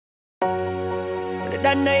Hey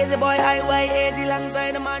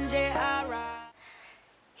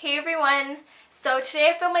everyone! So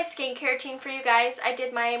today I filmed my skincare routine for you guys. I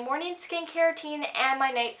did my morning skincare routine and my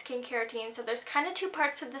night skincare routine, so there's kind of two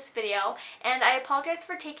parts of this video, and I apologize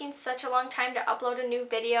for taking such a long time to upload a new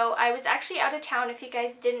video. I was actually out of town, if you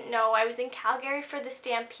guys didn't know. I was in Calgary for the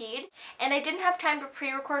Stampede, and I didn't have time to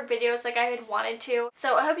pre-record videos like I had wanted to.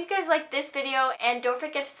 So I hope you guys like this video, and don't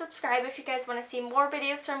forget to subscribe if you guys want to see more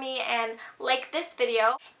videos from me, and like this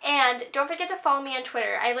video, and don't forget to follow me on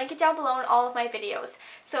Twitter. I link it down below in all of my videos.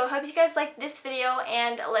 So I hope you guys like this video,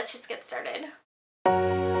 and let's just get started.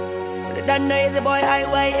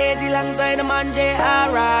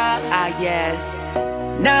 Yes.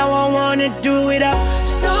 Now I wanna do it up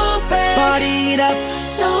so bad, party it up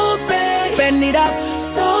so bad, spend it up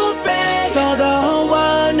so bad, so the whole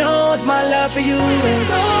world knows my love for you is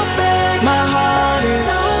so bad, my heart is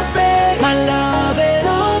so bad, my love is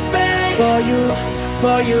so bad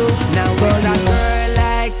for you. Now with a girl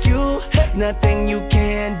like you, nothing you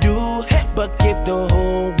can do but give the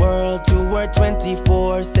whole world to her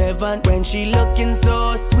 24/7. When she looking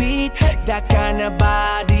so sweet, that kind of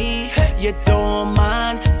body, you don't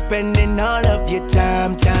mind spending all of your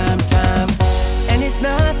time. And it's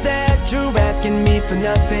not that you're asking me for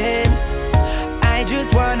nothing, I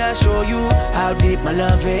just wanna show you how deep my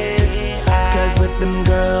love is. Cause with them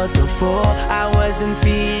girls before, I wasn't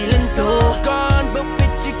feeling so gone, but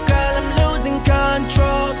with you girl I'm losing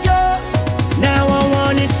control, yeah. Now I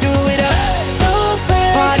wanna do it up so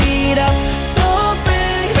bad, party it up so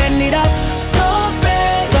bad, spend it up so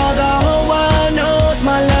bad, so the whole world knows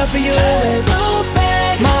my love for you is so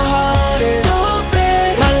bad, my heart is so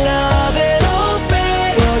bad, my love is so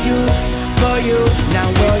bad for you. Now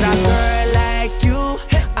with a girl like you,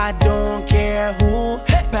 I don't care who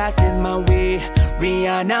passes my way,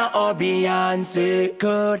 Rihanna or Beyonce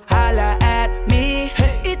could holla at me.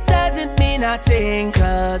 It doesn't mean nothing,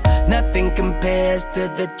 cause nothing compares to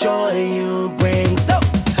the joy you bring. So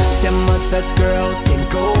them other girls can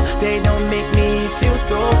go, they don't make me feel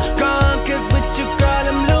so gone, cause with you girl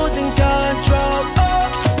I'm losing control.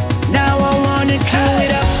 Now I wanna do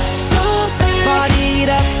it up so bad, party it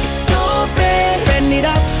up so bad, spend it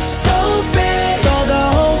up so bad, so the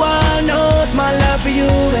whole world knows my love for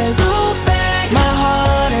you is so bad, my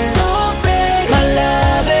heart is so bad, my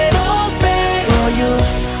love is so bad for you.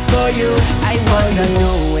 I wanna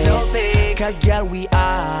do it so big, cause girl we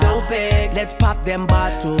are so big. Let's pop them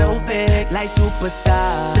bottles so big, like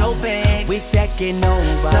superstars so big. We taking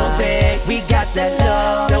over so big, we got that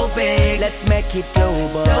love so big. Let's make it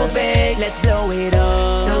global so big, let's blow it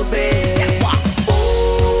up so big.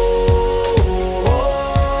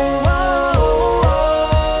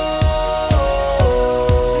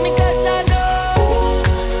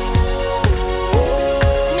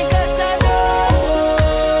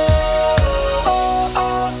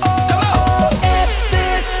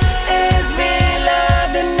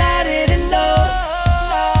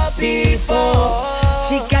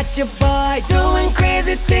 Your boy doing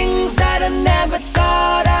crazy things that I never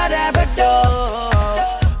thought I'd ever do.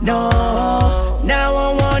 No, now I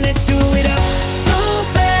wanna do it up so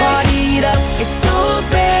bad, party it up, it's so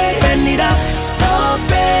bad, spend it up so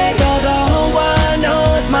bad, so the whole world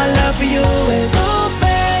knows my love for you is so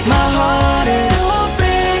bad, my heart is so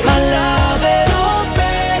bad, my love is so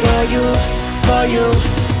bad for you.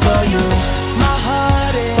 My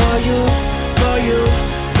heart is for you.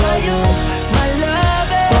 My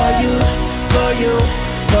love is for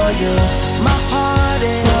you, my heart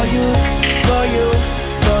is for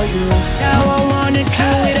you. Now I wanna do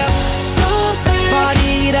it up so bad,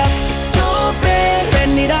 party it up so bad,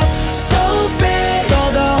 spend it up so bad, so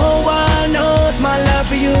the whole world knows my love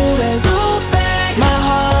for you is so bad, my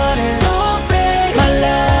heart is so bad, my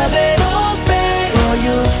love is so bad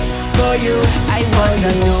for you. I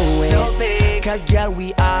wanna do it so big, cause girl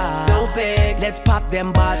we are so big. Let's pop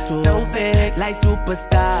them bottles so big, like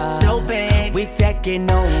superstars so big. We taking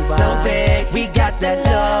over so big, we got that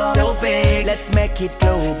love so big. Let's make it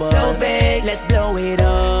global so big, let's blow it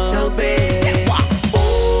up so big.